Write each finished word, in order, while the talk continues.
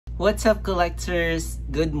What's up, collectors?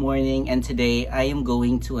 Good morning, and today I am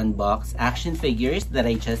going to unbox action figures that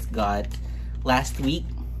I just got last week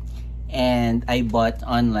and I bought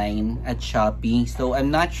online at Shopee. So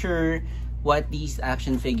I'm not sure what these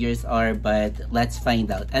action figures are, but let's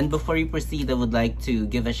find out. And before we proceed, I would like to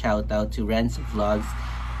give a shout out to Renz Vlogs,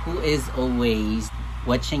 who is always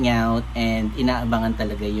watching out and inaabangan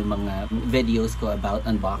talaga yung mga videos ko about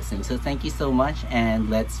unboxing. So thank you so much,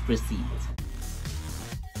 and let's proceed.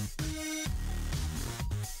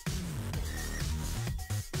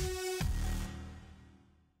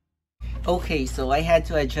 Okay, so I had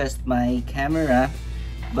to adjust my camera,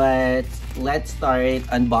 but let's start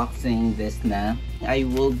unboxing this na. I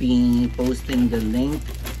will be posting the link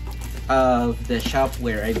of the shop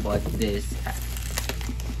where I bought this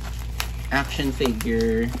action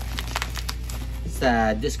figure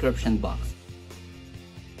sa description box.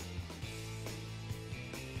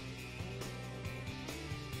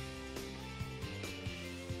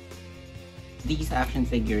 These action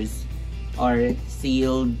figures are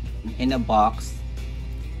sealed in a box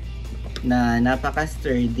na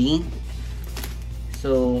napaka-sturdy.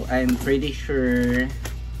 So I'm pretty sure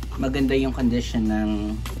maganda yung condition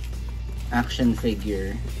ng action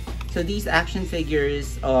figure. So these action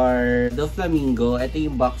figures are Doflamingo. Ito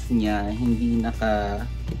yung box niya, hindi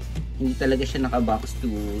talaga siya naka-box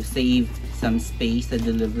to save some space sa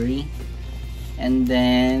delivery. And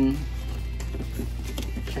then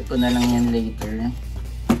check ko na lang yan later.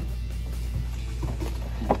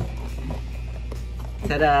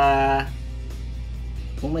 Tada!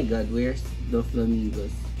 Oh my god, where's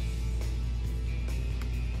Doflamingos?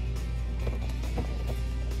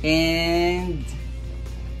 And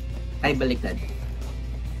ay, baliktad.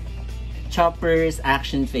 Chopper's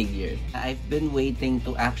action figure. I've been waiting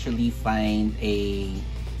to actually find a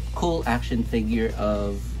cool action figure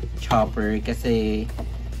of Chopper kasi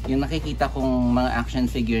yung nakikita kong mga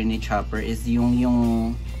action figure ni Chopper is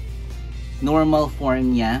yung normal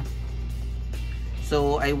form niya.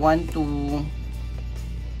 So I want to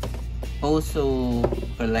also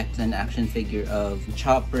collect an action figure of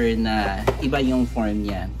Chopper na iba yung form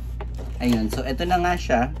niya. Ayun, so ito na nga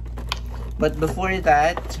siya. But before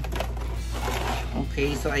that,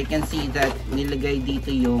 okay, so I can see that nilagay dito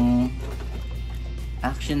yung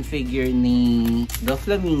action figure ni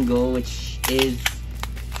Doflamingo, which is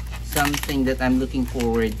something that I'm looking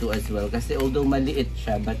forward to as well. Kasi although maliit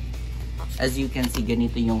siya, but as you can see,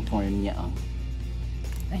 ganito yung form niya. Oh.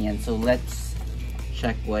 Ayan, so let's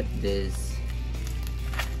check what this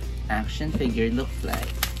action figure looks like.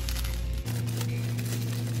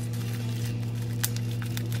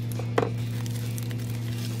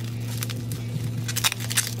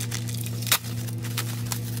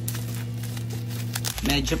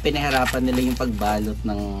 Medyo pinahirapan nila yung pagbalot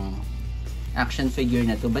ng action figure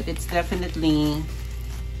na to, but it's definitely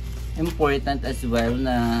important as well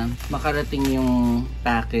na makarating yung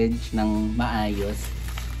package ng maayos.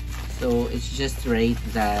 So it's just right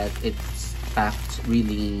that it's packed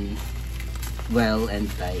really well and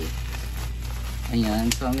tight. Ayan,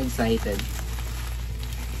 so I'm excited.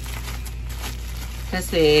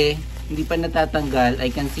 Kasi hindi pa natatanggal. I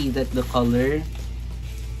can see that the color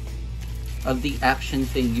of the action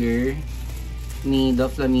figure ni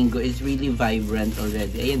Doflamingo is really vibrant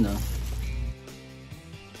already. Ayan o.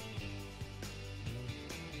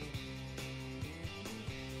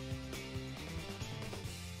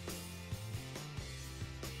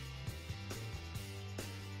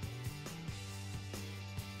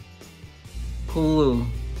 Cool.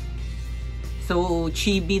 So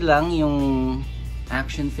chibi lang yung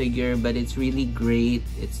action figure, but it's really great.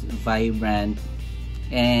 It's vibrant,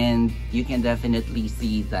 and you can definitely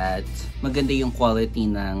see that maganda yung quality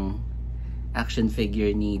ng action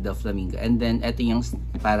figure ni Doflamingo. And then ito yung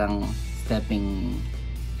parang stepping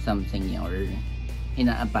something niya or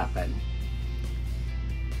inaapakan.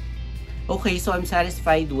 Okay, so I'm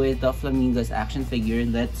satisfied with Doflamingo's action figure.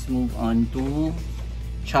 Let's move on to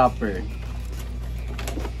Chopper.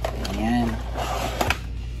 Ayan.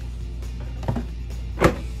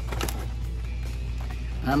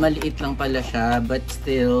 Maliit lang pala siya, but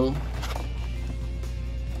still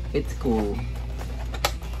it's cool.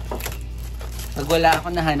 Pag wala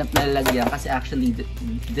ako nahanap na lalagyan, kasi actually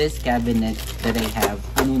this cabinet that I have,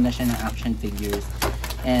 puno na siya ng action figures,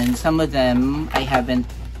 and some of them I haven't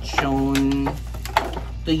shown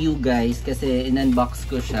to you guys kasi in-unbox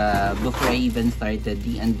ko siya before I even started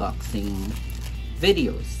the unboxing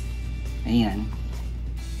videos. Ayan.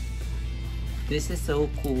 This is so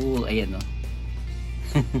cool. Ayan o.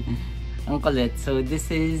 Ang kulit. So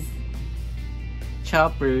this is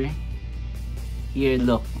Chopper. Here,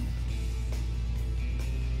 look.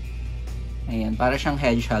 Ayan, para siyang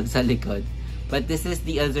hedgehog sa likod. But this is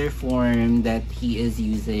the other form that he is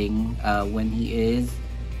using when he is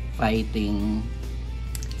fighting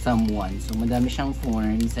someone. So, madami siyang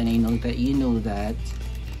forms, and I know that you know that.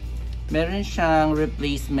 Meron siyang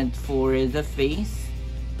replacement for the face.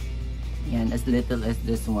 Yan, as little as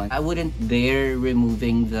this one. I wouldn't dare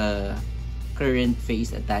removing the current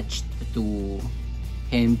face attached to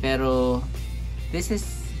him, pero this is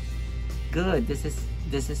good. This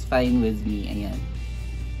is fine with me. Ayan.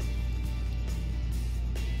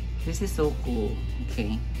 This is so cool.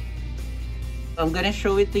 Okay. I'm gonna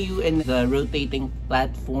show it to you in the rotating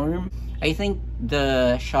platform. I think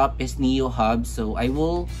the shop is neohobs, so I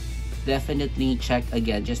will definitely check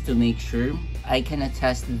again just to make sure. I can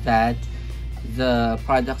attest that the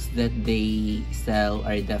products that they sell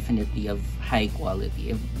are definitely of high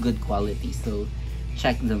quality, of good quality, so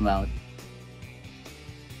check them out.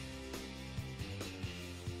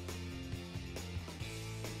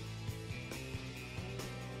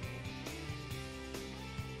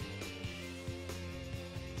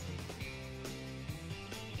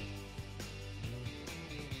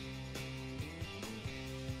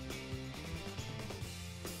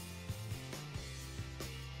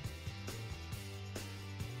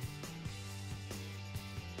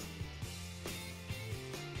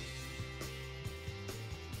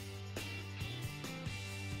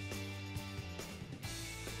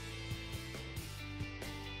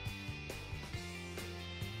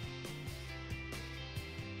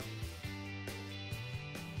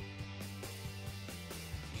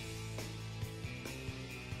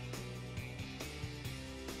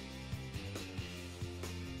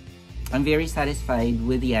 I'm very satisfied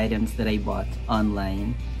with the items that I bought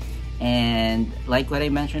online, and like what I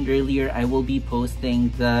mentioned earlier, I will be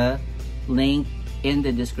posting the link in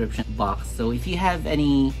the description box. So if you have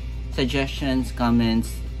any suggestions,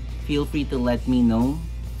 comments, feel free to let me know.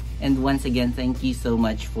 And once again, thank you so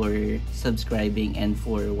much for subscribing and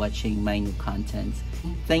for watching my new content.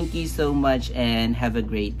 Thank you so much and have a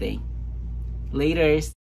great day. Laters!